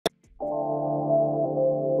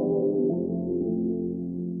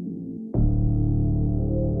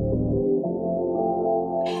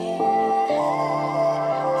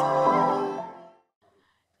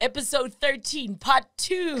episode 13, part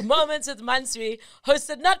 2, Moments with Mantsoe,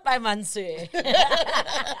 hosted not by Mantsoe.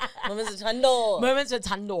 Moments with Thando. Moments with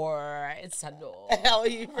Thando. It's Thando. How are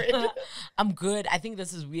you, friend? I'm good. I think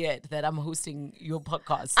this is weird that I'm hosting your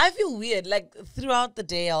podcast. I feel weird. Like, throughout the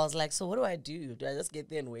day, I was like, so what do I do? Do I just get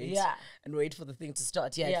there and wait? Yeah. And wait for the thing to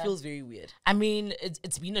start? Yeah, it feels very weird. I mean,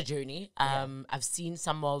 it's been a journey. I've seen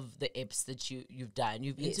some of the eps that you've done.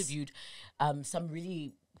 You've interviewed some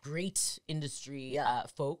really great industry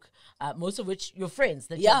folk, most of which you're friends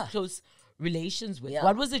that you have close relations with.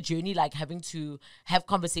 What was the journey like, having to have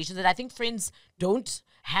conversations that I think friends don't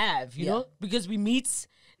have, you know, because we meet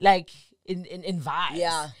like in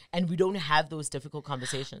vibes and we don't have those difficult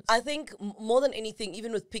conversations. I think more than anything,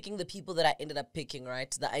 even with picking the people that I ended up picking, right,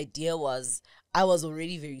 the idea was I was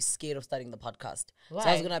already very scared of starting the podcast. Why? So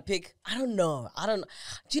I was going to pick, I don't know.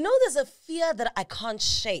 Do you know there's a fear that I can't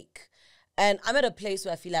shake? And I'm at a place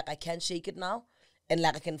where I feel like I can shake it now, and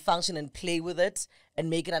like I can function and play with it and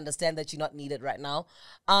make it understand that you're not needed right now.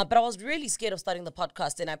 But I was really scared of starting the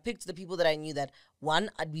podcast, and I picked the people that I knew that, one,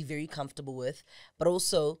 I'd be very comfortable with, but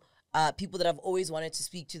also people that I've always wanted to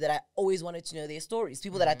speak to, that I always wanted to know their stories,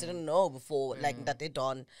 people that I didn't know before, like that they're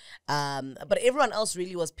done. But everyone else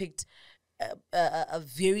really was picked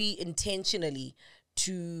very intentionally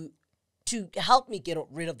to help me get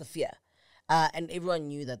rid of the fear. And everyone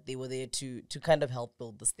knew that they were there to kind of help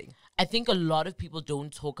build this thing. I think a lot of people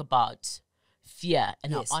don't talk about fear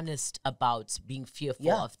and are honest about being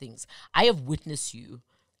fearful of things. I have witnessed you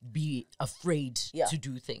be afraid to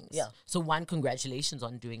do things. Yeah. So one, congratulations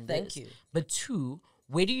on doing this. Thank you. But two,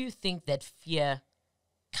 where do you think that fear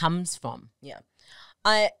comes from? Yeah.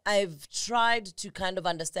 I've tried to kind of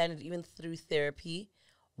understand it even through therapy,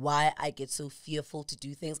 why I get so fearful to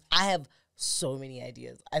do things. I have so many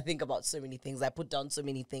ideas. I think about so many things. I put down so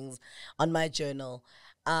many things on my journal.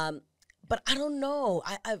 But I don't know.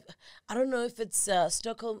 I don't know if it's not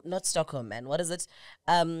Stockholm, man. What is it?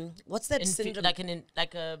 What's that syndrome?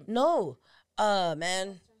 No.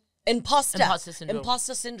 Man. Imposter syndrome.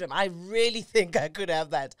 Imposter syndrome. I really think I could have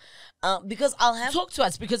that. Because I'll have... Talk to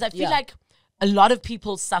us, because I feel like a lot of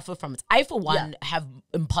people suffer from it. I, for one, have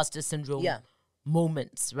imposter syndrome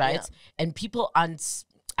moments, right? Yeah. And people aren't...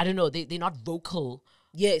 I don't know, they're not vocal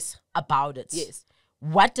about it. Yes.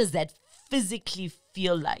 What does that physically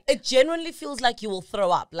feel like? It genuinely feels like you will throw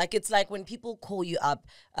up. Like, it's like when people call you up.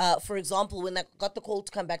 For example, when I got the call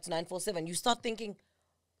to come back to 947, you start thinking,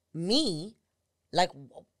 me? Like,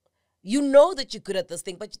 you know that you're good at this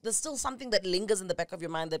thing, but there's still something that lingers in the back of your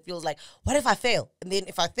mind that feels like, what if I fail? And then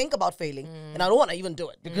if I think about failing, and I don't want to even do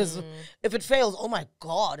it, because if it fails, oh my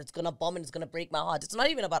God, it's going to bomb and it's going to break my heart. It's not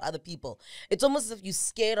even about other people. It's almost as if you're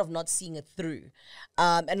scared of not seeing it through.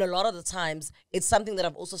 And a lot of the times, it's something that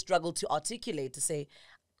I've also struggled to articulate, to say,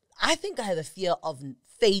 I think I have a fear of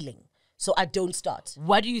failing, so I don't start.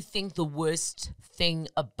 What do you think the worst thing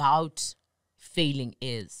about failing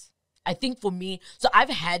is? I think for me, so I've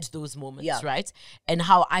had those moments, right? And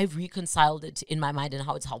how I've reconciled it in my mind and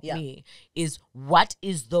how it's helped me is, what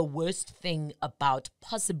is the worst thing about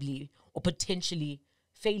possibly or potentially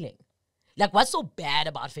failing? Like, what's so bad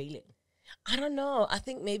about failing? I don't know. I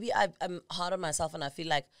think maybe I'm hard on myself, and I feel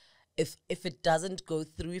like if it doesn't go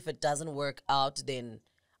through, if it doesn't work out, then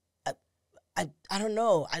I don't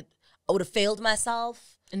know. I would have failed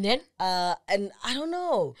myself. And then? And I don't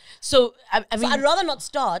know. So, I mean... So I'd rather not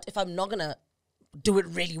start if I'm not going to do it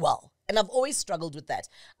really well. And I've always struggled with that.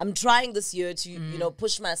 I'm trying this year to, you know,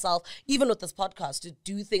 push myself, even with this podcast, to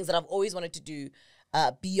do things that I've always wanted to do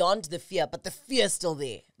beyond the fear. But the fear is still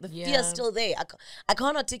there. The fear is still there. I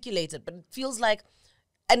can't articulate it, but it feels like...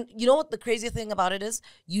 And you know what the crazy thing about it is?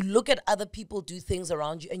 You look at other people do things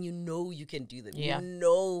around you, and you know you can do them. Yeah. You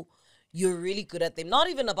know... You're really good at them. Not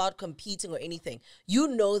even about competing or anything. You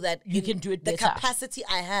know that you can do it better. The capacity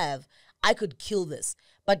I have, I could kill this.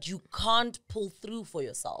 But you can't pull through for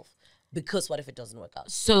yourself, because what if it doesn't work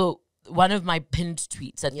out? So one of my pinned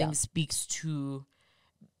tweets, I think, speaks to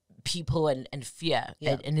people and fear.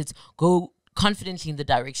 And it's, go confidently in the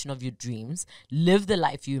direction of your dreams. Live the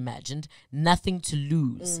life you imagined. Nothing to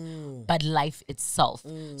lose but life itself.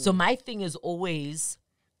 So my thing is always,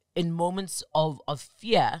 in moments of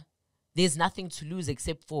fear, there's nothing to lose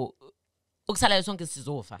except for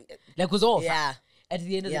like, was over. Yeah. At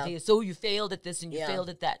the end of the day. So you failed at this and you failed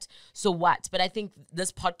at that. So what? But I think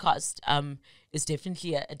this podcast is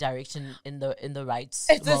definitely a direction in the right,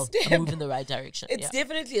 a move in the right direction. It's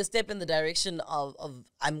definitely a step in the direction of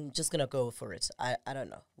I'm just gonna go for it. I don't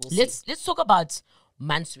know. Let's talk about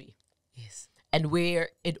Mantsoe. Yes. And where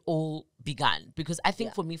it all began. Because I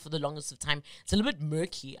think for me, for the longest of time, it's a little bit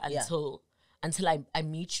murky until until I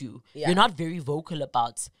meet you, you're not very vocal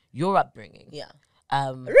about your upbringing. Yeah.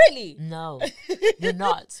 Really? No, you're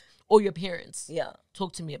not. Or your parents. Yeah.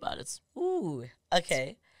 Talk to me about it. Ooh,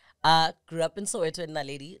 okay. Grew up in Soweto in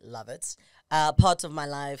Naledi, love it. Part of my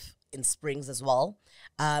life in Springs as well.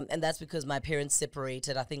 And that's because my parents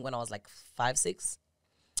separated, I think, when I was like 5, 6.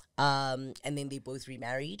 And then they both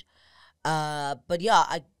remarried. But yeah,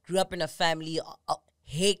 I grew up in a family, a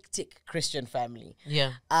hectic Christian family.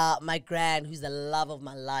 Yeah. My gran, who's the love of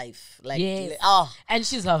my life. Like, yes. And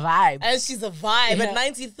she's a vibe. And she's a vibe. Yeah. At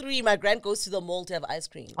 93, my gran goes to the mall to have ice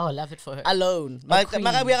cream. Oh, I love it for her. Alone. She takes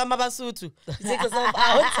herself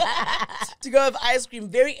out to go have ice cream.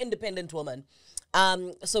 Very independent woman.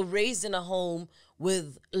 So raised in a home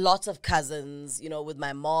with lots of cousins, you know, with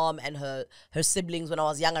my mom and her siblings. When I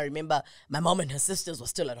was young, I remember my mom and her sisters were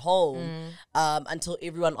still at home until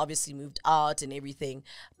everyone obviously moved out and everything.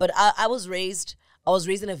 But I was raised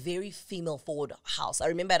in a very female-forward house. I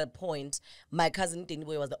remember at a point, my cousin Denny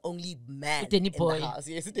Boy was the only man in the house.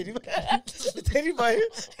 Yes, Denny Boy. Denny Boy.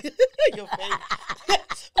 Your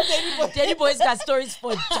face. Denny Boy's got stories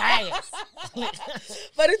for giants.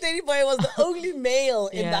 But Denny Boy was the only male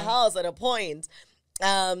in the house at a point.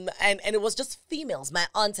 And it was just females. My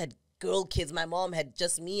aunts had girl kids. My mom had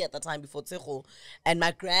just me at the time before Tsecho. And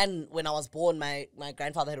my when I was born, my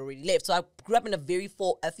grandfather had already left. So I grew up in a very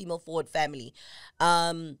female-forward family.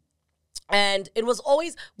 And it was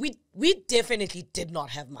always, we definitely did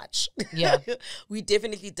not have much. Yeah. We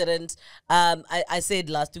definitely didn't. I said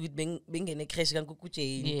last week, yes,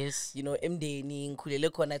 you know, Mdeni,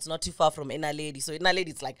 Nkulele, it's not too far from Naledi. So Naledi,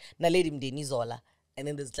 it's like Naledi Mdeni Zola. And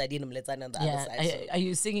then there's Ladin Mletana on the other side. Are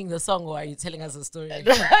you singing the song or are you telling us a story? But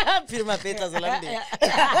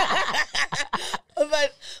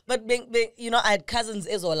you know, I had cousins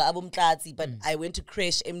Ezola, Abumtlati, but I went to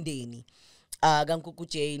creche Mdeni. Gankuku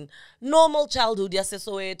Jane. Normal childhood,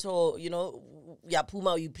 Soweto, you know,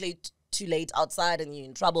 Puma, you play too late outside and you're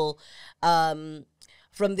in trouble.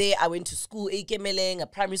 From there, I went to school, a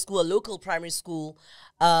primary school, a local primary school.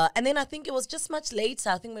 And then I think it was just much later,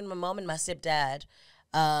 I think when my mom and my stepdad,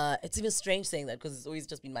 it's even strange saying that because it's always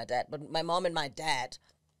just been my dad, but my mom and my dad,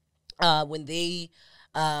 when they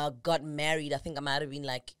got married, I think I might have been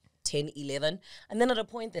like 10, 11. And then at a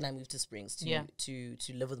point, then I moved to Springs to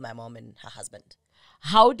live with my mom and her husband.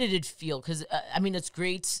 How did it feel? Because, I mean, it's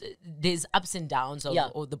great. There's ups and downs of,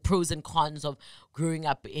 or the pros and cons of growing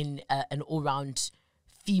up in an all-round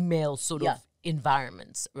female sort of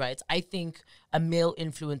environments, right? I think a male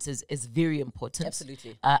influence is very important.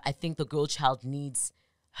 Absolutely. I think the girl child needs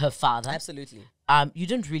her father. Absolutely. You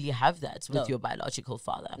didn't really have that with your biological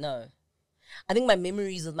father. No. I think my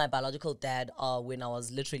memories of my biological dad are when I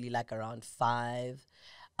was literally like around 5.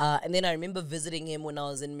 And then I remember visiting him when I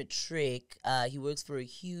was in matric. He works for a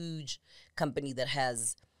huge company that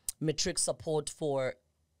has matric support for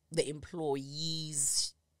the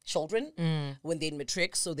employees' children when they're in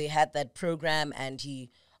matric. So they had that program and he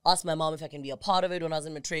asked my mom if I can be a part of it when I was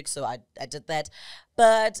in matric. So I did that.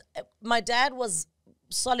 But my dad was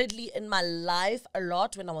solidly in my life a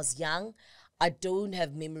lot when I was young. I don't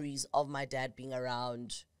have memories of my dad being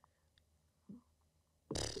around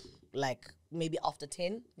like maybe after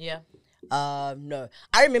 10. Yeah. No.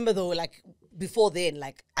 I remember though, like before then,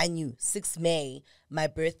 like I knew 6 May, my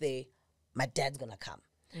birthday, my dad's gonna come.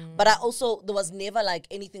 But there was never like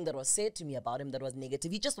anything that was said to me about him that was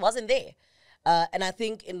negative. He just wasn't there. And I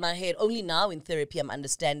think in my head, only now in therapy, I'm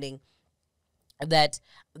understanding that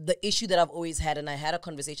the issue that I've always had, and I had a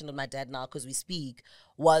conversation with my dad now because we speak,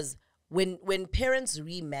 was when parents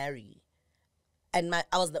remarry, and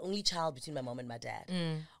I was the only child between my mom and my dad.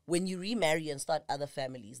 When you remarry and start other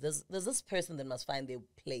families, there's this person that must find their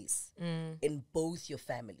place in both your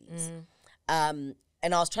families. And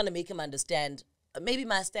I was trying to make him understand maybe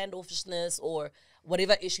my standoffishness or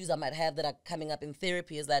whatever issues I might have that are coming up in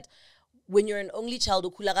therapy is that when you're an only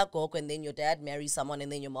child, and then your dad marries someone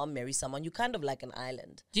and then your mom marries someone, you're kind of like an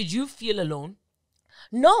island. Did you feel alone?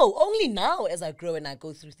 No, only now as I grow and I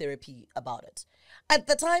go through therapy about it. At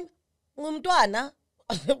the time, all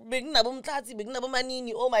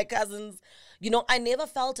my cousins, you know, I never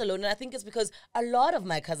felt alone. And I think it's because a lot of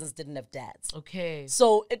my cousins didn't have dads. Okay.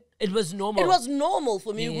 So it was normal. It was normal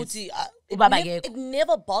for me. Yes. It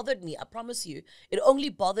never bothered me. I promise you. It only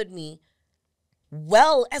bothered me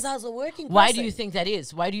as I was a working person. Why do you think that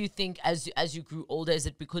is? Why do you think as you grew older, is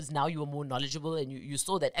it because now you were more knowledgeable and you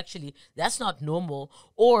saw that actually that's not normal?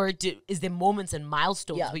 Or is there moments and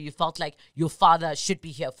milestones where you felt like your father should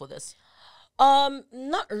be here for this?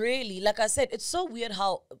 Not really. Like I said, it's so weird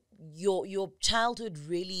how your childhood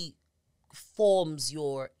really forms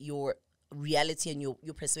your reality and your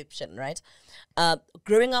perception, right?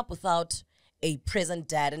 Growing up without a present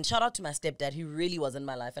dad, and shout out to my stepdad, he really was in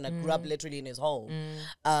my life, and I grew up literally in his home.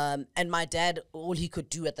 And my dad, all he could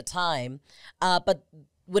do at the time. But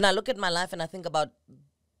when I look at my life and I think about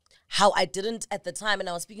how I didn't at the time, and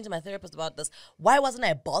I was speaking to my therapist about this, why wasn't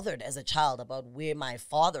I bothered as a child about where my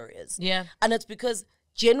father is? Yeah. And it's because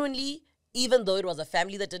genuinely, even though it was a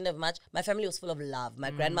family that didn't have much, my family was full of love. My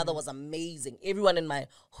grandmother was amazing. Everyone in my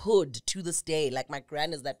hood to this day, like my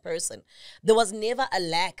gran is that person. There was never a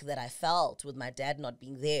lack that I felt with my dad not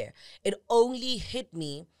being there. It only hit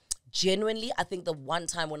me genuinely, I think the one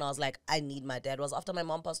time when I was like, I need my dad was after my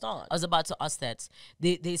mom passed on. I was about to ask that.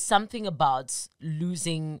 There's something about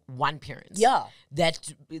losing one parent. Yeah.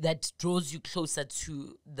 That draws you closer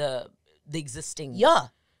to the existing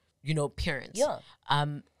parents. Yeah.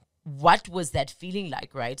 What was that feeling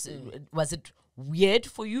like, right? Was it weird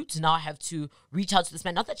for you to now have to reach out to this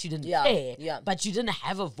man? Not that you didn't care, but you didn't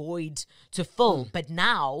have a void to fill. But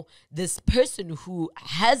now this person who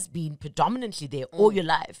has been predominantly there all your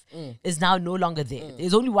life is now no longer there.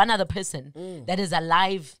 There's only one other person that is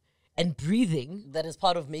alive and breathing. That is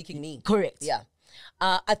part of making me. Correct. Yeah.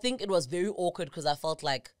 I think it was very awkward because I felt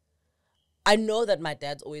like, I know that my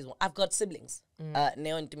dad's always, I've got siblings,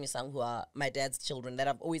 Neo and Tumisang, who are my dad's children that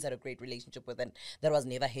I've always had a great relationship with and that was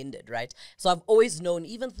never hindered, right? So I've always known,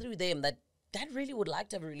 even through them, that dad really would like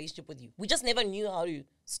to have a relationship with you. We just never knew how to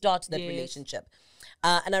start that relationship.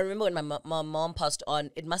 And I remember when my mom passed on,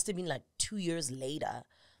 it must have been like 2 years later.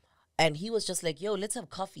 And he was just like, yo, let's have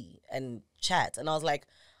coffee and chat. And I was like,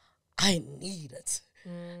 I need it.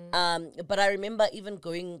 But I remember even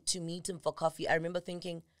going to meet him for coffee, I remember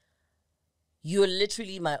thinking, you're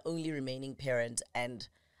literally my only remaining parent, and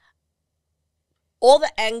all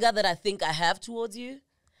the anger that I think I have towards you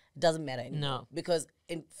doesn't matter anymore. No. Because,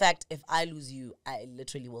 in fact, if I lose you, I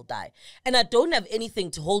literally will die. And I don't have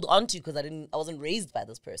anything to hold on to because I wasn't raised by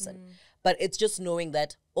this person. But it's just knowing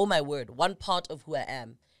that, oh my word, one part of who I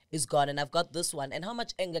am is gone, and I've got this one. And how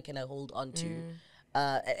much anger can I hold on to?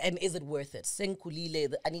 And is it worth it?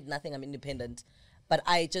 Senkulile, I need nothing, I'm independent. But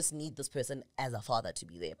I just need this person as a father to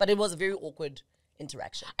be there. But it was a very awkward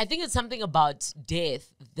interaction. I think it's something about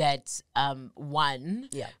death that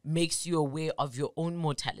makes you aware of your own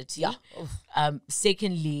mortality.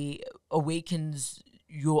 Secondly, awakens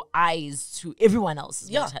your eyes to everyone else's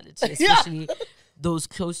mortality, especially those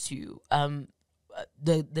close to you.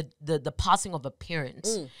 The passing of a parent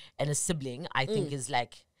and a sibling, I think, is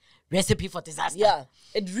like recipe for disaster. Yeah,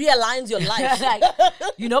 it realigns your life.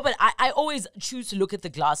 But I always choose to look at the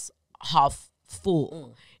glass half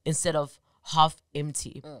full instead of half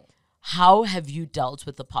empty. How have you dealt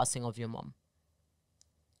with the passing of your mom?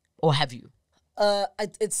 Or have you?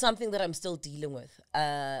 It's something that I'm still dealing with.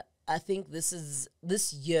 I think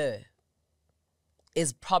this year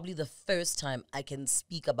is probably the first time I can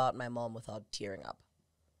speak about my mom without tearing up.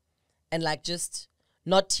 And just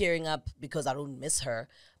not tearing up because I don't miss her,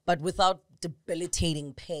 but without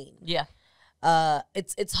debilitating pain. Yeah.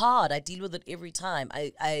 It's hard. I deal with it every time.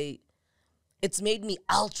 It's made me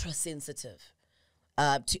ultra sensitive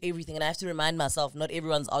to everything. And I have to remind myself, not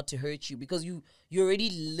everyone's out to hurt you, because you already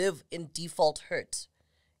live in default hurt.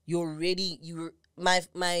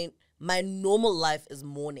 My normal life is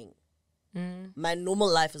mourning. My normal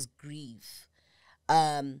life is grief.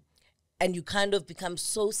 And you kind of become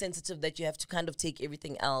so sensitive that you have to kind of take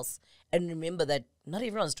everything else and remember that not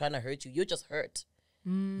everyone's trying to hurt you. You're just hurt.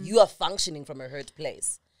 You are functioning from a hurt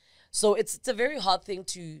place. So it's a very hard thing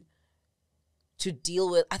to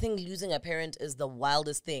deal with. I think losing a parent is the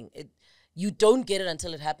wildest thing. You don't get it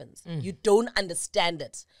until it happens. You don't understand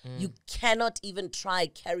it. You cannot even try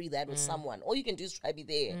carry that with someone. All you can do is try be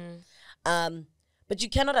there. But you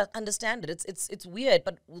cannot understand it. It's weird.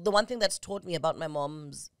 But the one thing that's taught me about my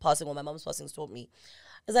mom's passing has taught me,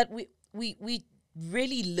 is that we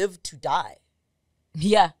really live to die.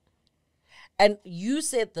 Yeah. And you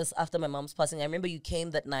said this after my mom's passing. I remember you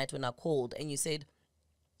came that night when I called and you said,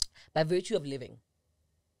 by virtue of living,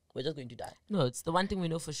 we're just going to die. No, it's the one thing we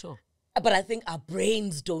know for sure. But I think our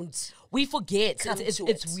brains don't. We forget.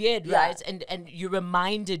 It's weird, right? And you're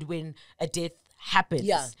reminded when a death happens.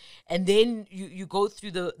 Yeah. And then you go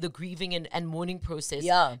through the grieving and mourning process.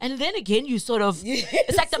 Yeah. And then again you sort of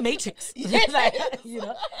it's like the Matrix.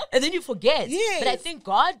 And then you forget. Yes. But I think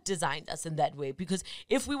God designed us in that way, because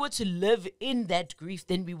if we were to live in that grief,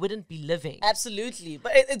 then we wouldn't be living. Absolutely.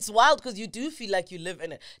 But it's wild because you do feel like you live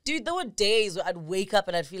in it. Dude, there were days where I'd wake up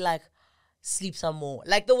and I'd feel like, sleep some more.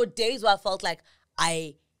 Like there were days where I felt like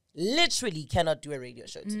I literally cannot do a radio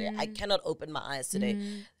show today. I cannot open my eyes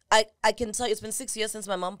today. I can tell you, it's been 6 years since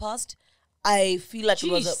my mom passed. I feel like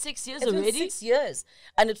it was 6 years it's been already. 6 years,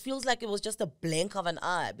 and it feels like it was just a blink of an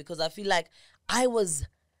eye, because I feel like I was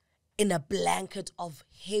in a blanket of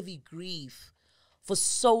heavy grief for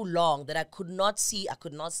so long that I could not see. I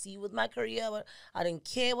could not see with my career. I didn't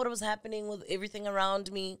care what was happening with everything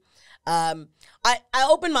around me. I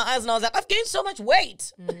opened my eyes and I was like, I've gained so much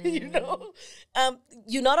weight. You know,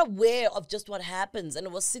 you're not aware of just what happens, and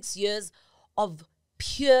it was 6 years of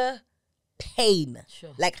pure pain,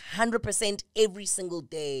 Sure. like 100% every single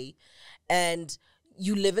day, and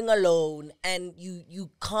you living alone, and you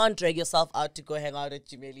can't drag yourself out to go hang out at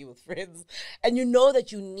Jimeli with friends, and you know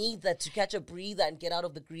that you need that to catch a breather and get out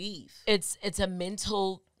of the grief. It's a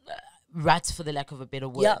mental rut, for the lack of a better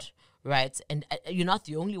word, Yeah. right? And you're not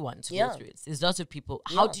the only one to Yeah. go through it. There's lots of people.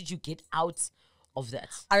 How Yeah. did you get out of that?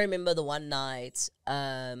 I remember the one night,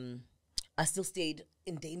 I still stayed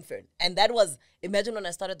in Daneford, and that was, imagine when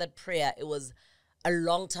I started that prayer, it was a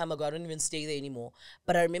long time ago. I don't even stay there anymore.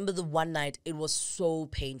 But I remember the one night, it was so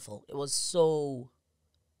painful. It was so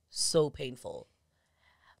painful.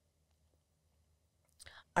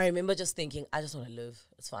 I remember just thinking, I just want to live.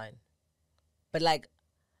 It's fine. But like,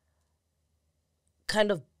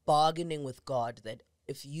 kind of bargaining with God that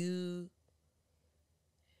if you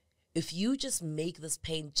just make this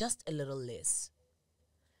pain just a little less,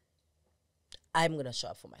 I'm going to show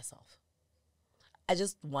up for myself. I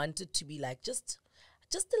just wanted to be like, just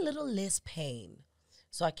a little less pain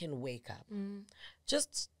so I can wake up.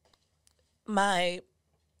 Just my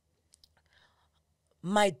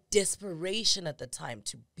desperation at the time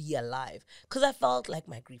to be alive, because I felt like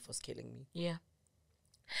my grief was killing me. Yeah.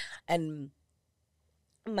 And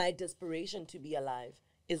my desperation to be alive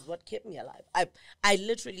is what kept me alive. I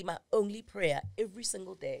literally, my only prayer every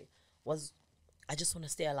single day was, I just want to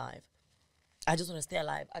stay alive. I just want to stay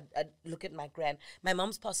alive. I look at my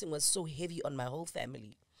mom's passing was so heavy on my whole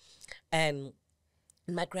family. And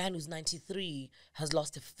my gran, who's 93, has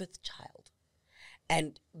lost a 5th child.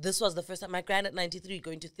 And this was the first time, my gran at 93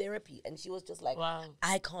 going to therapy. And she was just like, Wow.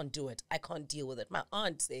 I can't do it. I can't deal with it. My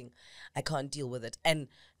aunt saying, I can't deal with it. And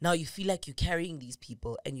now you feel like you're carrying these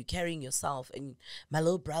people and you're carrying yourself. And my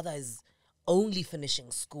little brother is only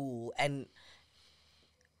finishing school. And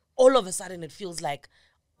all of a sudden it feels like,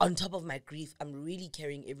 on top of my grief, I'm really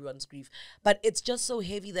carrying everyone's grief. But it's just so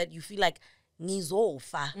heavy that you feel like,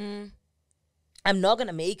 I'm not going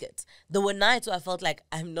to make it. There were nights where I felt like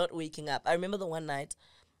I'm not waking up. I remember the one night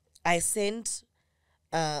I sent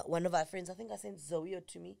one of our friends, I think I sent Zoe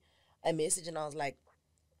to me, a message, and I was like,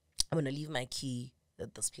 I'm going to leave my key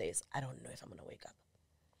at this place. I don't know if I'm going to wake up.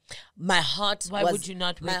 My heart Why would you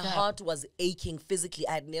not wake up? My heart was aching physically.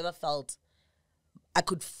 I had never felt, I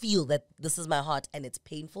could feel that this is my heart and it's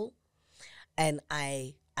painful. And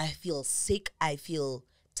I feel sick. I feel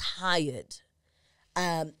tired.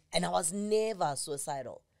 And I was never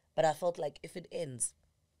suicidal. But I felt like if it ends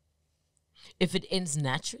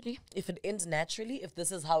naturally, if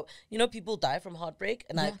this is how, people die from heartbreak.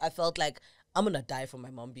 And I felt like I'm going to die from my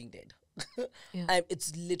mom being dead.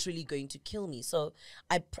 It's literally going to kill me. So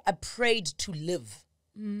I prayed to live.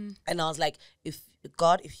 And I was like, if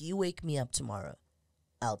you wake me up tomorrow,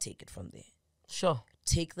 I'll take it from there. Sure.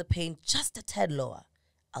 Take the pain just a tad lower.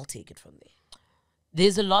 I'll take it from there.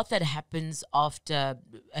 There's a lot that happens after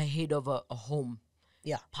ahead of a home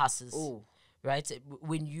passes. Ooh. Right?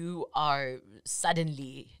 When you are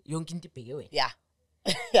suddenly Yeah.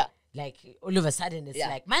 Yeah. like all of a sudden it's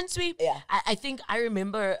like Mantsoe. Yeah. I think I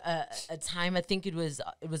remember a time, I think it was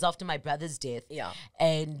after my brother's death. Yeah.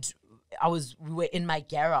 And we were in my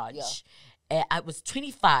garage. I was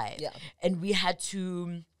 25, and we had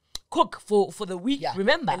to cook for the week,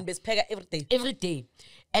 remember? And bespega Every day.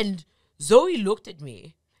 And Zoe looked at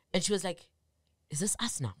me, and she was like, is this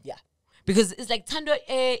us now? Yeah. Because it's like, Thando,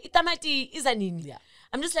 itamati izanini. Yeah.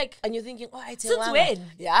 I'm just like, And you're thinking, I tell since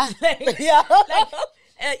when? Yeah. Yeah.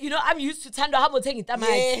 I'm used to Thando hamo tengi itamati.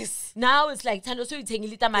 Yes. Now it's like, Thando, so you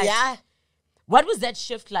tengi itamati. Yeah. What was that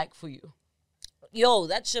shift like for you? Yo,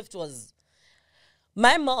 that shift was...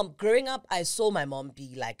 My mom, growing up, I saw my mom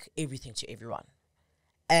be like everything to everyone.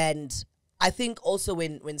 And I think also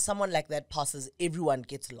when someone like that passes, everyone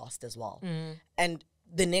gets lost as well. And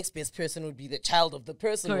the next best person would be the child of the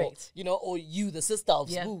person. Correct. Or you, the sister of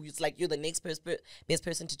who. It's like you're the next best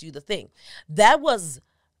person to do the thing. That was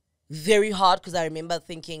very hard because I remember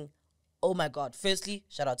thinking, oh my God. Firstly,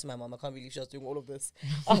 shout out to my mom. I can't believe she was doing all of this.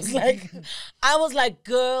 I was like,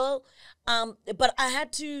 girl. But I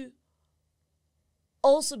had to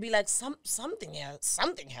also be like, something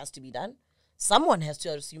has to be done. Someone has to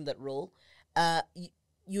assume that role.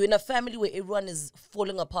 You're in a family where everyone is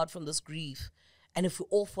falling apart from this grief, And if we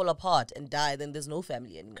all fall apart and die, then there's no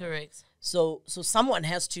family anymore. Correct. So someone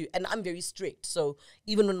has to, and I'm very strict. So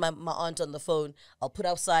even when my aunt on the phone, I'll put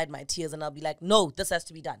outside my tears and I'll be like, no, this has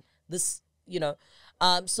to be done. This,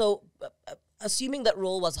 assuming that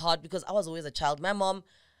role was hard because I was always a child. My mom,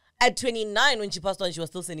 at 29, when she passed on, she was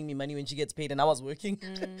still sending me money when she gets paid and I was working.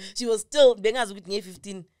 She was still, being as with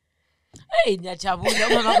 15. Hey,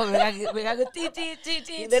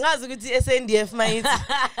 SNDF, mate.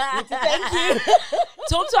 Thank you.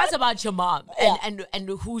 Talk to us about your mom and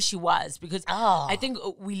who she was, because I think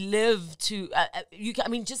we live to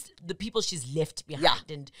just the people she's left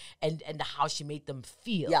behind and how she made them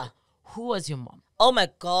feel. Yeah. Who was your mom? Oh my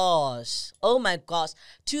gosh.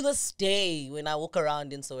 To this day, when I walk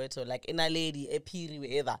around in Soweto, like in a lady, a piri,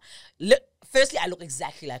 wherever. Firstly, I look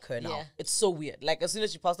exactly like her now. Yeah. It's so weird. Like as soon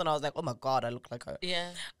as she passed on, I was like, oh my God, I look like her. Yeah.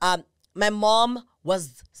 My mom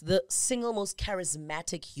was the single most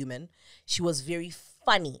charismatic human. She was very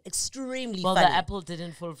funny, extremely funny. Well, the apple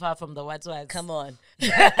didn't fall far from the white one. Come on.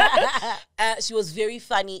 She was very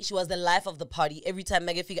funny. She was the life of the party. Every time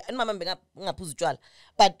I get figure, and my mom but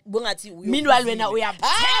meanwhile, when we are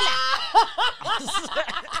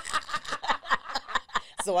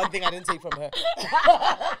so one thing I didn't take from her.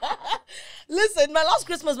 Listen, my last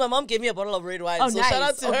Christmas, my mom gave me a bottle of red wine. Oh, so nice. shout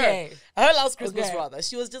out to her. Her last Christmas, rather.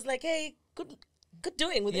 She was just like, hey, good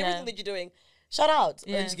doing with everything that you're doing. Shout out.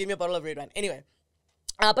 Yeah. And she gave me a bottle of red wine. Anyway.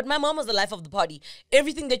 But my mom was the life of the party.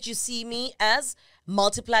 Everything that you see me as,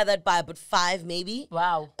 multiply that by about 5 maybe.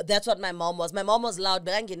 Wow. That's what my mom was. My mom was loud.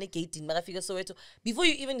 Before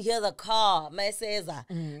you even hear the car, my says,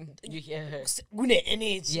 you hear her.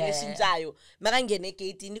 Energy. Yeah.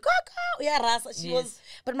 She was,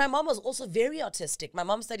 but my mom was also very artistic. My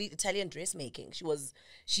mom studied Italian dressmaking.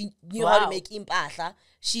 She knew how to make impahla.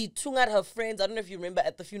 She tung at her friends. I don't know if you remember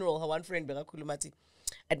at the funeral, her one friend,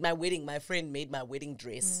 at my wedding, my friend made my wedding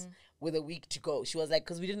dress with a week to go. She was like,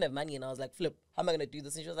 because we didn't have money, and I was like, Flip, how am I going to do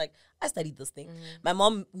this? And she was like, I studied this thing. My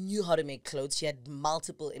mom knew how to make clothes. She had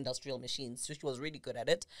multiple industrial machines, so she was really good at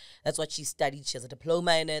it. That's what she studied. She has a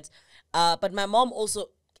diploma in it. But my mom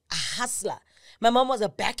also, a hustler. My mom was a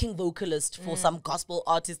backing vocalist for some gospel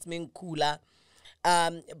artists, Kula.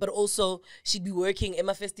 But also, she'd be working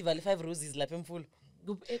Emma Festival, 5 Roses, like in full.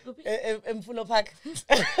 Mfulo Park.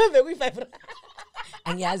 Maybe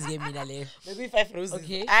 5 roses.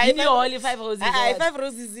 Okay. You knew only 5 roses. 5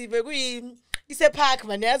 roses. It's a park,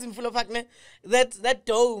 man. Mfulo Park. That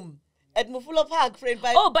dome at Mfulo Park, friend.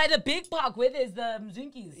 By the big park where there's the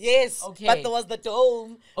Mzwinkis. Yes. Okay. But there was the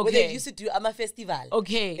dome where they used to do Ama Festival.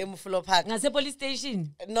 Okay. In Mfulo Park. Ngase police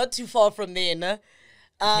station. Not too far from there, no?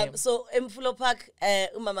 So in Mfulo Park,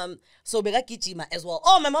 so Bega Kichima as well.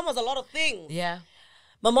 Oh, my mom was a lot of things. Yeah.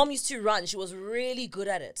 My mom used to run. She was really good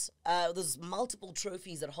at it. There's multiple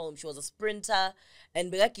trophies at home. She was a sprinter.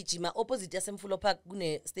 And Bega Kichima, opposite Mfulo Park,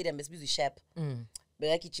 Gune Stadium, Besbizu Shep.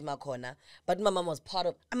 Bega Kichima corner. But my mom was part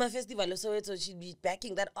of a festival. So she'd be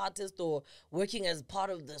backing that artist or working as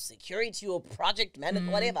part of the security or project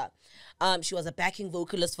manager, whatever. She was a backing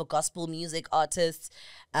vocalist for gospel music artists.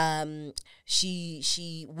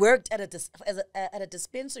 She worked at a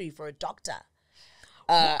dispensary for a doctor.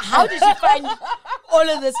 How did you find all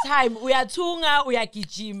of this time? We are Tunga, we are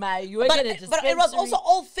Kijima, you were but it was also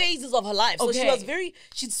all phases of her life. So she was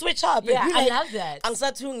she'd switch up. Yeah, I love that.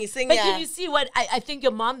 But can you see what, I think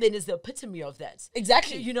your mom then is the epitome of that.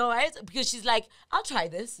 Exactly. You know, right? Because she's like, I'll try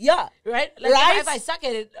this. Yeah. Right? Like, if I suck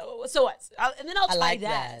at it, so what? And then I'll try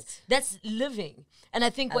that. That's living. And I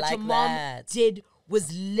think what your mom did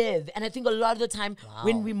was live. And I think a lot of the time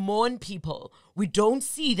when we mourn people, we don't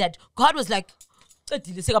see that God was like,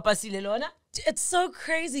 it's so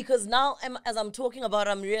crazy because now as I'm talking about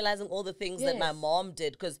it, I'm realizing all the things that my mom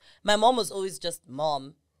did, because my mom was always just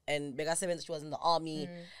mom, and Bega 7, she was in the army.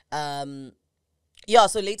 So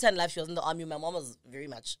later in life she was in the army. My mom was very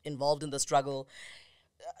much involved in the struggle.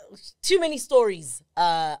 Too many stories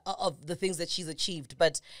of the things that she's achieved.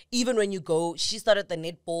 But even when you go, she started the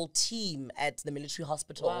netball team at the military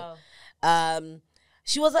hospital. Wow.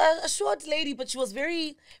 She was a short lady, but she was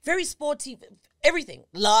very, very sporty. Everything.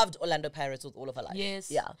 Loved Orlando Pirates with all of her life. Yes.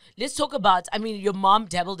 Yeah. Let's talk about, your mom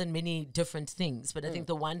dabbled in many different things, but I think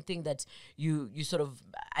the one thing that you sort of,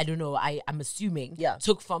 I don't know, I'm assuming,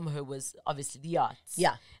 took from her was obviously the arts.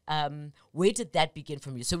 Yeah. Where did that begin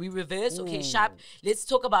from you? So we reverse. Okay, sharp. Let's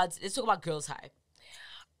talk about Girls High.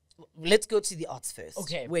 Let's go to the arts first.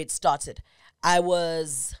 Okay. Where it started. I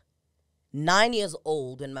was 9 years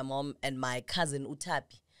old when my mom and my cousin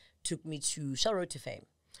Utapi took me to Shall Road to Fame.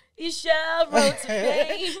 Shall Road to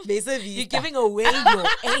Fame. You're giving away your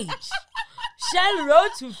age. Shell Road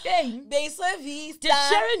to Fame. Mantsoe Vista. Did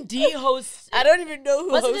Sharon D host? I don't even know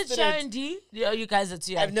who hosted Wasn't it Sharon D? Yeah, you guys are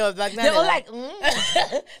too young. No, like, they're all like,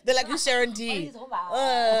 they're like, who's Sharon D?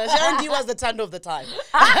 Sharon D was the Thando of the time.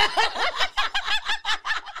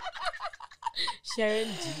 Sharon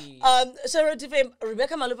D. Sharon D fame.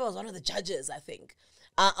 Rebecca Malupa was one of the judges, I think.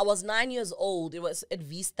 I was 9 years old. It was at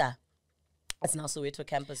Vista. It's now Soweto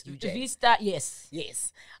campus, UJ. Vista, yes.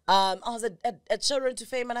 Yes. I was at Sharon to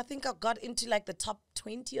Fame, and I think I got into like the top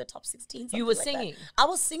 20 or top 16. You were like singing? That. I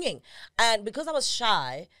was singing. And because I was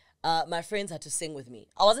shy, my friends had to sing with me.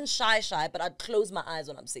 I wasn't shy, but I'd close my eyes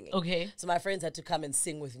when I'm singing. Okay. So my friends had to come and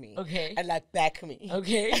sing with me. Okay. And like back me.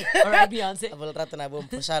 Okay. All right,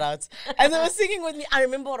 Beyonce. Shout outs. And they were singing with me. I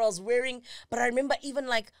remember what I was wearing, but I remember even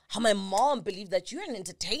like how my mom believed that you're an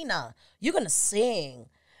entertainer. You're going to sing.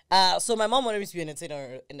 So my mom wanted me to be an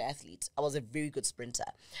entertainer, an athlete. I was a very good sprinter.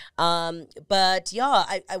 But yeah,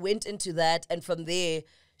 I went into that. And from there,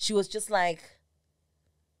 she was just like,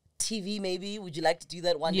 TV maybe, would you like to do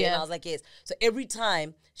that one day? And I was like, yes. So every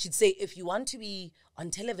time she'd say, if you want to be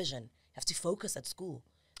on television, you have to focus at school.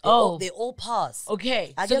 They all pass.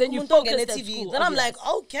 Okay. So then you focus at TV. Then I'm like,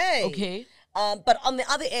 okay. Okay. But on the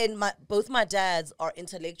other end, both my dads are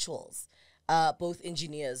intellectuals. Both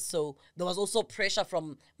engineers. So there was also pressure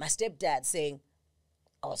from my stepdad saying,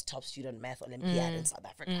 I was top student math Olympiad in South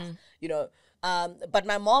Africa. You know, but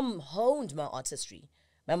my mom honed my artistry.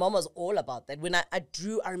 My mom was all about that. When I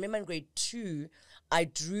drew, I remember in grade 2, I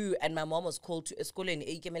drew and my mom was called to a school in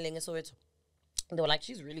Soweto. And they were like,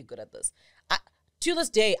 she's really good at this. To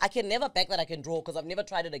this day, I can never back that I can draw because I've never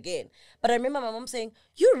tried it again. But I remember my mom saying,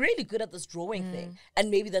 you're really good at this drawing thing.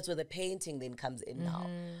 And maybe that's where the painting then comes in now.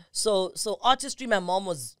 So artistry, my mom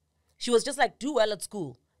she was just like, do well at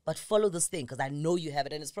school, but follow this thing because I know you have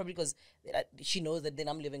it. And it's probably because she knows that then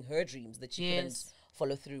I'm living her dreams that she couldn't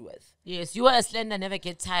follow through with. Yes, you are a slender, never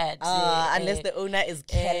get tired. Unless the owner is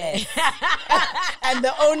careless. And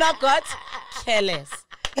the owner got careless.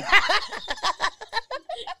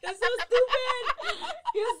 You're so stupid.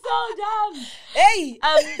 You're so dumb. Hey.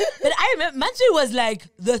 But I remember Mantsoe was like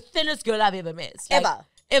the thinnest girl I've ever met. Like,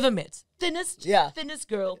 ever met. Thinnest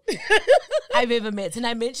girl I've ever met. And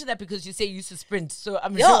I mentioned that because you say you used to sprint. So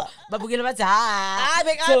I'm sure. But we're going to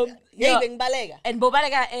and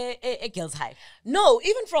Bobalega Girls High. No,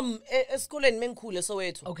 even from school in Menkule,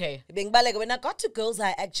 Soweto. Okay. When I got to Girls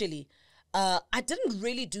High, actually, I didn't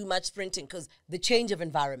really do much sprinting because the change of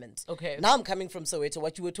environment. Okay. Now I'm coming from Soweto,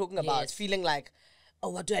 what you were talking about, feeling like, oh,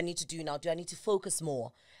 what do I need to do now? Do I need to focus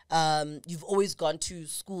more? You've always gone to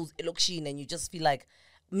schools, Elokshine, and you just feel like,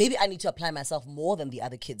 maybe I need to apply myself more than the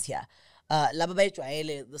other kids here.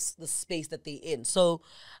 The space that they're in. So,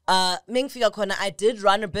 Mengfika Kona, I did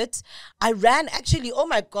run a bit. I ran actually, oh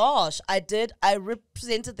my gosh, I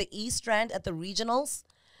represented the East Strand at the regionals.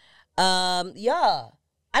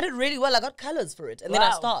 I did really well. I got colors for it. And then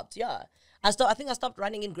I stopped. Yeah. I think I stopped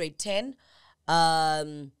running in grade 10.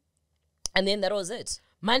 And then that was it.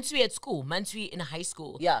 Mantsoe at school, Mantsoe in high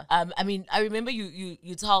school. Yeah. I mean, I remember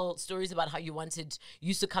you tell stories about how you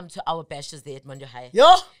used to come to our bashes there at Mondio High.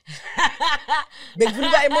 Yo! There's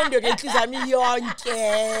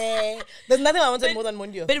nothing I wanted more than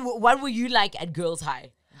Mondio. But what were you like at Girls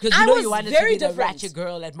High? Because you know you wanted to be the ratchet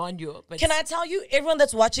girl at Mondio. But can I tell you, everyone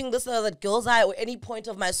that's watching this at Girls High or any point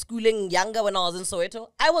of my schooling younger when I was in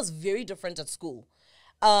Soweto, I was very different at school.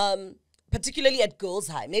 Particularly at Girls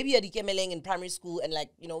High. Maybe at Ikemeleng in primary school and like,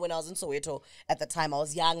 you know, when I was in Soweto at the time, I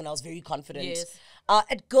was young and I was very confident. Yes.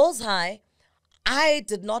 At Girls High, I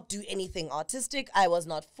did not do anything artistic. I was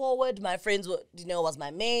not forward. My friends were, was my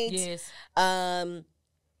mate. Yes.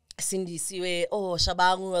 Cindy Siwe,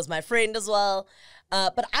 Shabangu was my friend as well.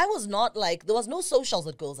 But I was not like, there was no socials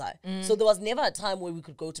at Girls High. So there was never a time where we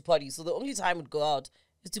could go to parties. So the only time we'd go out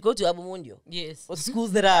is to go to Abumundio. Yes. Or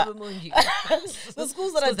schools that are the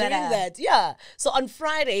schools that are doing that. Yeah. So on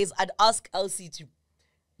Fridays, I'd ask Elsie to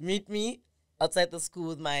meet me outside the school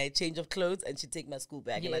with my change of clothes, and she'd take my school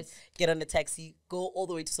bag and I'd get on a taxi, go all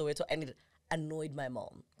the way to Soweto, and it annoyed my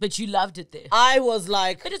mom. But you loved it there. I was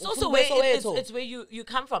like, but it's also where it's where you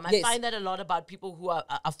come from. I find that a lot about people who are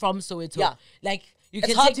from Soweto. Yeah. Like you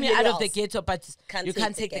can take me out of the ghetto, but you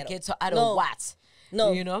can't take the ghetto out of what?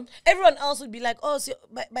 No. You know? Everyone else would be like, oh, so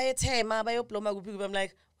by a time, by your ploma, I'm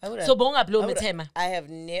like, why would I? So bonga ploma tema. I have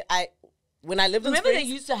when I lived in Remember they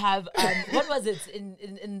used to have what was it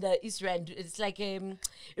in the East Rand? It's like it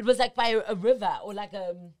was like by a river or like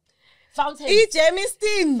Fountains.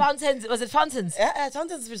 Jamestown. Fountains. Was it Fountains? Yeah,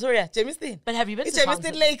 Fountains, Pretoria. Jamestown. But have you been to Jamestown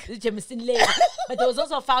Fountains? Lake. Jamestown Lake. But there was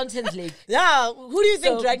also Fountains Lake. Yeah. Who do you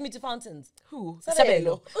think So- dragged me to Fountains? Who?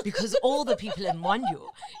 Sabelo. Because all the people in Mondio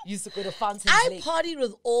used to go to Fountains I Lake. partied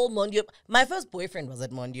with all Mondio. My first boyfriend was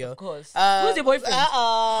at Mondio. Of course. Who's your boyfriend?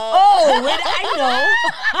 Oh, Where did I know?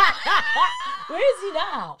 Where is he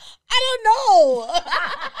now? I don't know.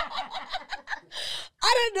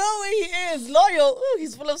 I don't know where he is. Loyal. Ooh,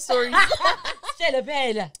 he's full of stories. Stella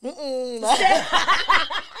Bella. Mm-mm.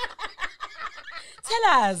 Tell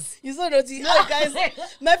us. You're so naughty. Look, guys,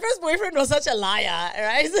 my first boyfriend was such a liar,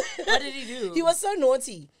 right? What did he do? He was so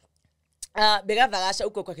naughty. Bekavakasha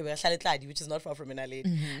ugogo wakhe bekahlala eTladi, which is not far from Enaledi.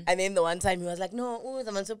 And then the one time he was like, no,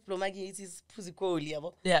 the Mantsoe Pout is physically.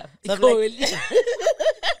 Yeah. So I'm like,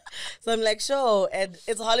 so I'm like, sure, and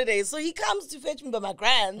it's holidays. So he comes to fetch me by my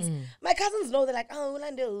grands. My cousins know, they're like, oh,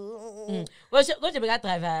 Ulande. Go to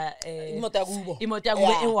driver Imoto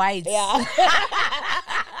yakubo. in white. Yeah.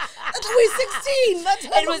 That's when we're 16. That's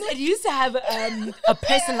It used to have a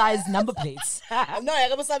personalized number plate. No,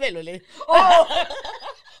 yakabosabelo le. Oh.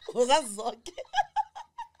 Uzazoke.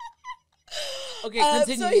 Okay,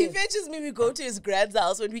 continue. So he fetches me. We go to his grand's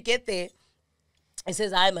house. When we get there, he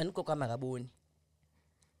says, "Hi man, koko magaboni."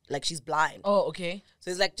 Like she's blind. Oh, okay.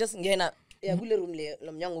 So he's like, just ngena. Yeah, kule room le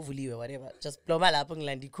lomnyango uvuliwe, whatever. Just ploma lapho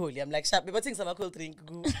ngilandi kholi. I'm like, sharp. But some cold drink.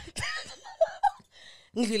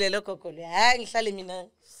 Ngidlulele koko le. Hayi ngihlale mina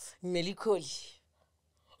ngimeli kholi.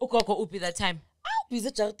 Ukoko upi that time. Busy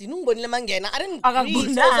Jardine, ungibonile mangena. I didn't Akangibonanga.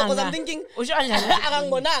 greet also because I'm thinking, Usho kanjani?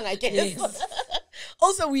 akangibonanga, I guess. Yes.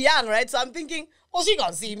 Also, we're young, right? So I'm thinking, oh, she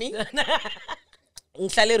gonna see me.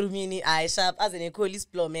 Ngihlale rumini, I sharp as an ecolis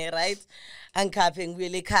plome, right? Uncapping,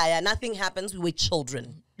 we kaya. Nothing happens. We were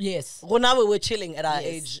children. Yes. Well, now we were chilling at our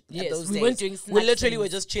age. Yes. At those We days. weren't doing We snack literally things. were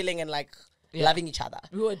just chilling and like Yeah. loving each other.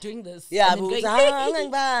 We were doing this. Yeah, and but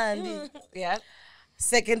then going, yeah.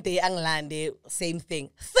 second day, Anglande, same thing.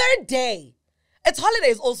 Third day, it's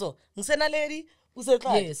holidays also. Ngisena lady,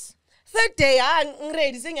 usekhaya. Yes. Third day,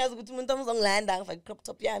 ngiready sengiyazi ukuthi umuntu uzongilanda ngifake crop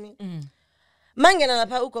top yami. Mangena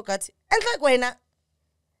lapha ugogo athi, "Enhle kwena."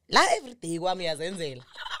 La every day kwami yazenzela.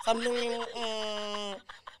 Something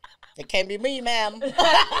it can be me, ma'am.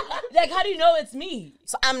 Like, how do you know it's me?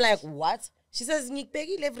 So I'm like, "What?" She says,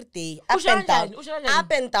 "Ngikubekile every day, Usho up and down." kanjani?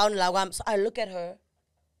 Up and down la kwami. So I look at her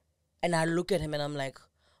and I look at him and I'm like,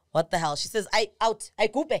 "What the hell?" She says, I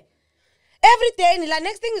coupe. Every day, and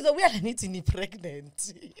next thing is that we are need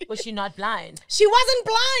pregnant. Was she not blind? She wasn't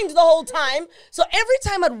blind the whole time. So every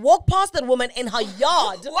time I'd walk past that woman in her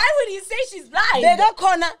yard, Why would he say she's blind? Bega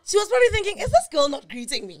corner, she was probably thinking, is this girl not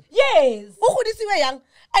greeting me? Yes. We're young.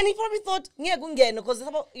 And he probably thought, because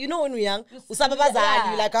you know when we're young,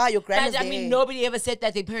 you're like, your grand is I mean, nobody ever said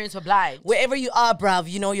that their parents were blind. wherever you are, bruv,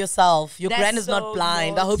 you know yourself. Your That's grand is so not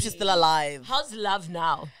blind. I hope she's still alive. How's love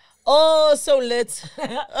now? Oh, so lit.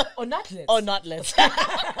 Or not lit? Or not lit.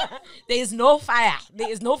 There is no fire. There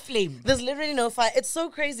is no flame. There's literally no fire. It's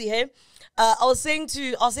so crazy, hey? I was saying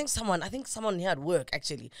to someone, I think someone here at work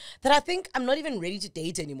actually, that I think I'm not even ready to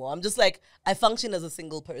date anymore. I'm just like, I function as a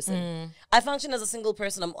single person. I function as a single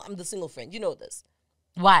person. I'm the single friend. You know this.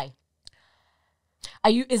 Why?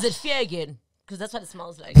 Is it fear again? Because that's what it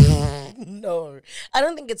smells like. No, I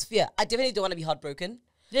don't think it's fear. I definitely don't want to be heartbroken.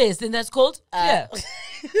 Yes, then that's called fear.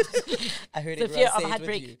 I heard The it. fear Ross, of say it with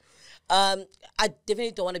heartbreak. you. I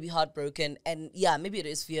definitely don't want to be heartbroken, and yeah, maybe it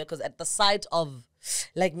is fear because at the sight of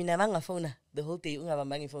like mina phone the whole day,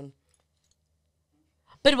 phone.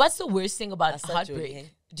 But what's the worst thing about That's such heartbreak? joy, eh?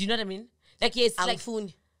 Do you know what I mean? Like, yes, Ang like,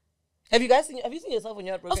 phone. Have you seen yourself when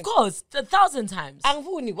you're heartbroken? of course, 1,000 times. Ang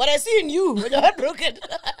phone. What I see in you when you're heartbroken.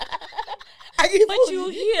 But you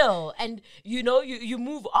heal and you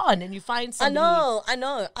move on and you find somebody. I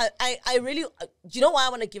know. I really. Do you know why I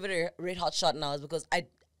want to give it a red hot shot now? Is because I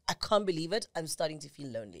can't believe it. I'm starting to feel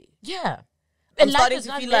lonely. Yeah. I'm And life starting is to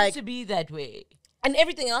not feel meant like- to be that way. And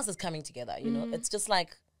everything else is coming together. You know, it's just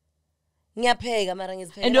like. Ngiyapheka, mara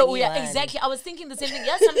ngiziphekela And no, yeah, ngiyi-one. exactly. I was thinking the same thing.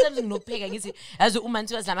 Yeah, sometimes ngizopheka ngithi as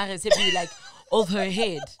umantu aslama recipe like off her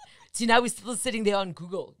head. See, now we're still sitting there on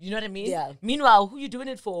Google. You know what I mean? Yeah. Meanwhile, who you doing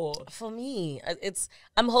it for? For me,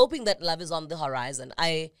 I'm hoping that love is on the horizon.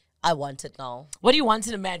 I want it now. What do you want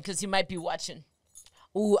in a man? Because he might be watching.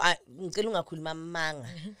 Ooh, ngicela ungakhuluma amanga.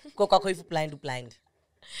 Kokwakho if blind, blind.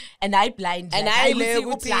 And I blind. And like, I ukuthi live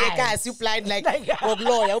with ublind. you blind like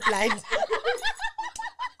lawyer blind.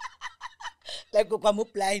 Like kokwam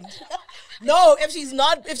blind. No, if she's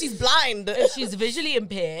blind. If she's visually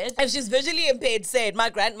impaired. If she's visually impaired, say it. My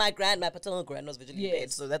paternal grand was visually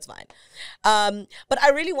impaired, so that's fine. But I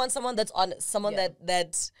really want someone that's honest, someone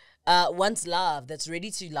that wants love, that's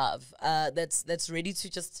ready to love, that's ready to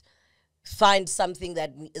just find something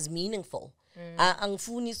that is meaningful.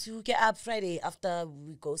 Angifuni to get up Friday after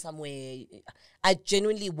we go somewhere. I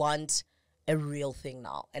genuinely want a real thing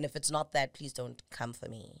now, and if it's not that, please don't come for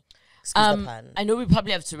me. Excuse the pun. I know we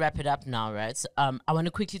probably have to wrap it up now, right? I want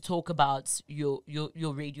to quickly talk about your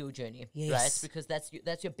radio journey, right? Because that's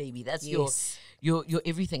your baby, that's your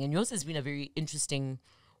everything, and yours has been a very interesting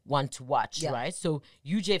one to watch, right? So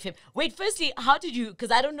UJFM. Wait, firstly, how did you?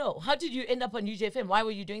 Because I don't know. How did you end up on UJFM? Why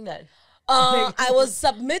were you doing that? I was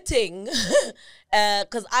submitting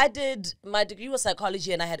because I did my degree was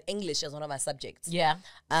psychology and I had English as one of my subjects. Yeah.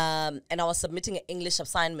 And I was submitting an English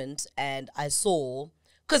assignment and I saw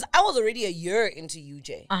because I was already a year into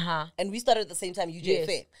UJ. And we started at the same time UJFM.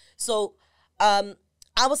 Yes. So I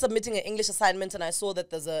was submitting an English assignment and I saw that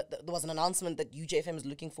there was an announcement that UJFM is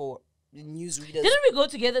looking for newsreaders. Didn't we go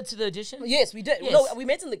together to the audition? Yes, we did. Yes. No, we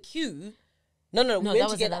met in the queue. No, we went that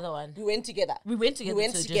was together. Another one. We went together. We went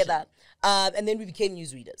together. And then we became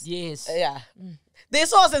newsreaders. Yes. Yeah. They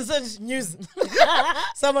saw us and said news.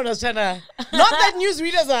 Someone was trying to... Not that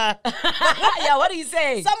newsreaders are... Yeah, what do you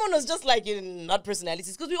say? Someone was just like, not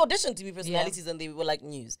personalities. Because we auditioned to be personalities and they were like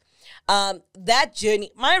news. That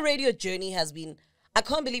journey, my radio journey has been... I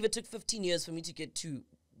can't believe it took 15 years for me to get to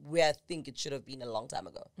where I think it should have been a long time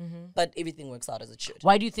ago. But everything works out as it should.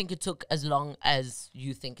 Why do you think it took as long as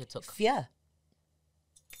you think it took? Fear.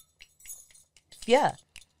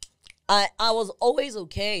 I was always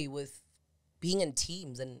okay with being in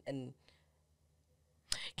teams and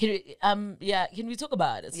can we talk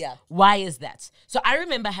about it? Yeah. Why is that? So I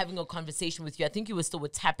remember having a conversation with you. I think you were still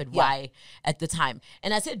with Tap at Y at the time.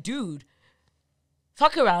 And I said, dude,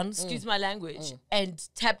 fuck around, excuse my language, and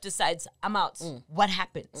Tap decides I'm out. What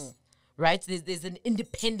happens? Right? There's an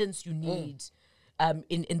independence you need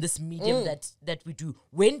in this medium that we do.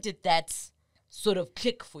 When did that sort of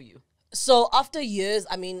click for you? So after years,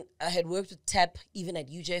 I mean, I had worked with Tap even at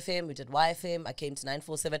UJFM, we did YFM, I came to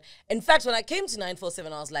 947. In fact, when I came to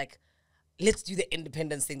 947, I was like, let's do the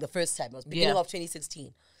independence thing the first time. It was beginning of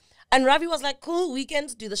 2016. And Ravi was like, cool,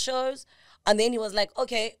 weekends, do the shows. And then he was like,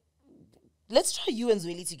 okay, let's try you and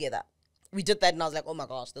Zweli together. We did that and I was like, oh my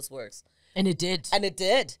gosh, this works. And it did.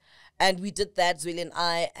 And we did that, Zweli and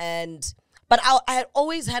I. But I had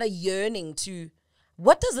always had a yearning to,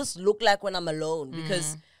 what does this look like when I'm alone?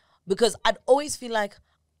 Because I'd always feel like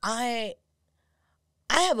I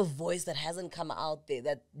have a voice that hasn't come out there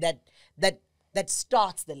that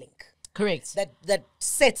starts the link. Correct. That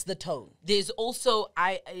sets the tone. There's also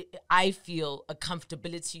I feel a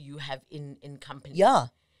comfortability you have in company. Yeah.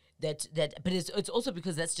 But it's also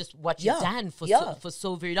because that's just what you've done for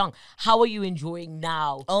so very long. How are you enjoying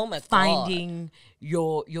now? Oh my God. Finding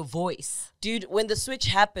your voice, dude. When the switch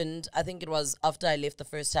happened, I think it was after I left the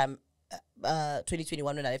first time.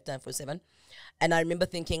 2021 when I left 947, and I remember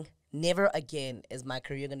thinking, never again is my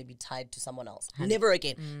career going to be tied to someone else. Never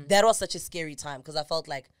again. That was such a scary time because I felt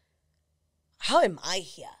like, how am I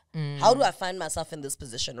here? How do I find myself in this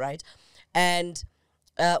position, right? And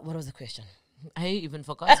what was the question? I even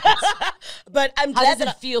forgot. But I'm glad. How does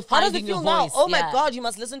it feel finding your now? voice? Oh my God, you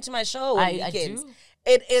must listen to my show on weekends.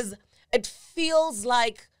 I do. It feels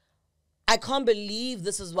like I can't believe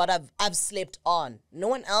this is what I've slept on. No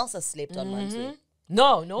one else has slept on Mantsoe.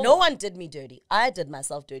 No one did me dirty. I did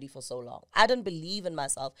myself dirty for so long. I didn't believe in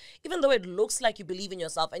myself, even though it looks like you believe in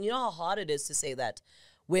yourself. And you know how hard it is to say that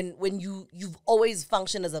when you've always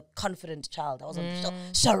functioned as a confident child. I was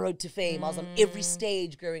on Road to Fame. I was on every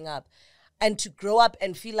stage growing up, and to grow up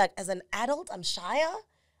and feel like as an adult I'm shyer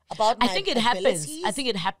about my abilities. I think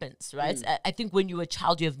it happens, right? I think when you're a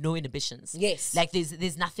child, you have no inhibitions. Yes. Like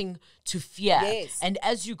there's nothing to fear. Yes. And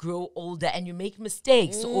as you grow older and you make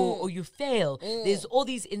mistakes or you fail, there's all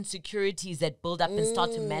these insecurities that build up and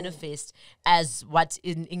start to manifest as what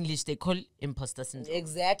in English they call imposter syndrome.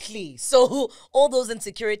 Exactly. So all those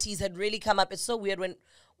insecurities had really come up. It's so weird when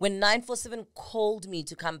 947 called me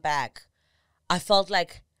to come back, I felt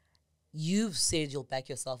like, you've said you'll back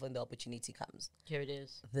yourself when the opportunity comes. Here it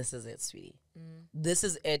is. This is it, sweetie. This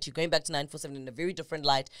is it. You're going back to 947 in a very different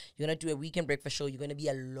light. You're going to do a weekend breakfast show. You're going to be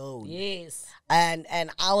alone. Yes. And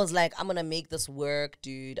I was like, I'm going to make this work,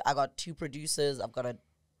 dude. I got 2 producers. I've got an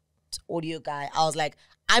audio guy. I was like,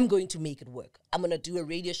 I'm going to make it work. I'm going to do a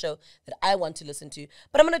radio show that I want to listen to.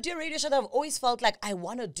 But I'm going to do a radio show that I've always felt like I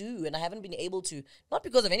want to do and I haven't been able to. Not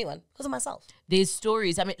because of anyone, because of myself. There's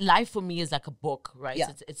stories. I mean, life for me is like a book, right?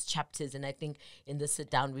 Yeah. It's chapters. And I think in the sit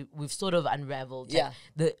down, we've sort of unraveled. Yeah.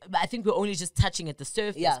 I think we're only just touching at the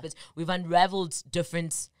surface, but we've unraveled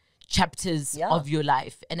different chapters of your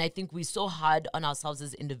life. And I think we're so hard on ourselves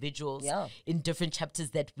as individuals in different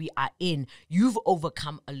chapters that we are in. You've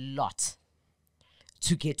overcome a lot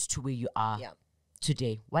to get to where you are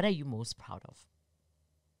today. What are you most proud of?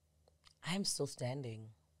 I'm still standing.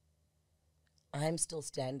 I'm still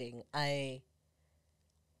standing. My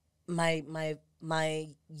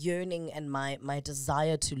yearning and my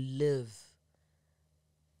desire to live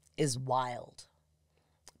is wild.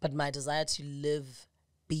 But my desire to live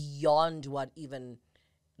beyond what even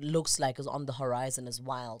looks like is on the horizon is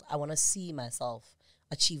wild. I want to see myself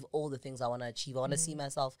achieve all the things I want to achieve. I want to see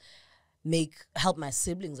myself help my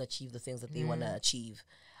siblings achieve the things that they want to achieve.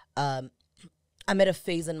 I'm at a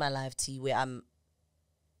phase in my life, T, where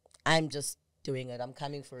I'm just doing it. I'm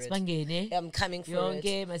coming for it. I'm coming for it.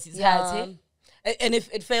 Yeah. And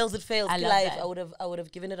if it fails, it fails. I would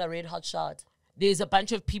have given it a red hot shot. There's a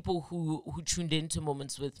bunch of people who tuned into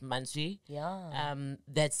Moments with Mantsoe. Yeah.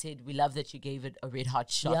 That said, we love that you gave it a red hot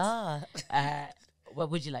shot. Yeah. What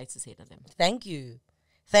would you like to say to them? Thank you.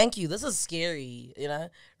 Thank you. This is scary, you know.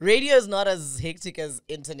 Radio is not as hectic as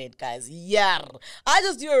internet, guys. Yeah. I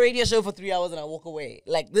just do a radio show for 3 hours and I walk away.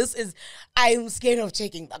 Like, I'm scared of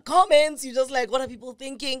checking the comments. You're just like, what are people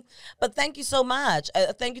thinking? But thank you so much.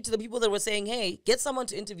 Thank you to the people that were saying, hey, get someone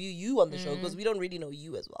to interview you on the show, because we don't really know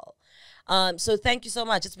you as well. So thank you so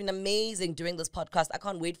much. It's been amazing doing this podcast. I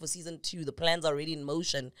can't wait for season 2. The plans are already in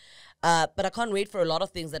motion. But I can't wait for a lot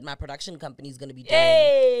of things that my production company is going to be doing.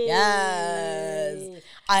 Yay! Yes.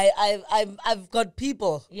 I've got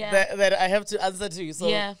people that I have to answer to.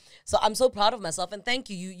 So I'm so proud of myself, and thank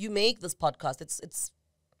you. You make this podcast. It's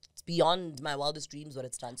beyond my wildest dreams what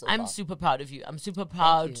it's done so far. I'm super proud of you. I'm super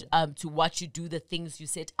proud to watch you do the things you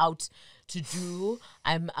set out to do.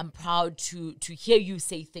 I'm proud to hear you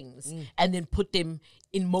say things and then put them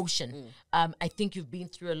in motion. I think you've been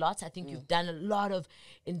through a lot. I think you've done a lot of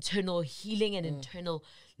internal healing and internal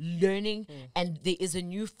learning, and there is a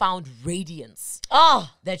newfound radiance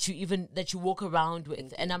that you walk around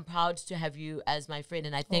with. And I'm proud to have you as my friend,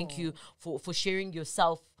 and I thank you for sharing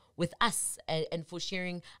yourself with us and for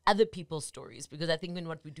sharing other people's stories, because I think in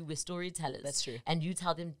what we do, we're storytellers. That's true. And you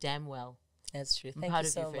tell them damn well. That's true. Thank you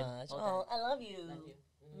so much. Well I love you.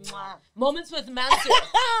 Mwah. Moments with Mantsoe.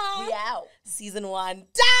 We out. Season 1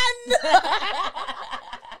 done.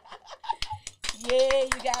 Yeah, you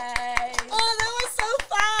guys.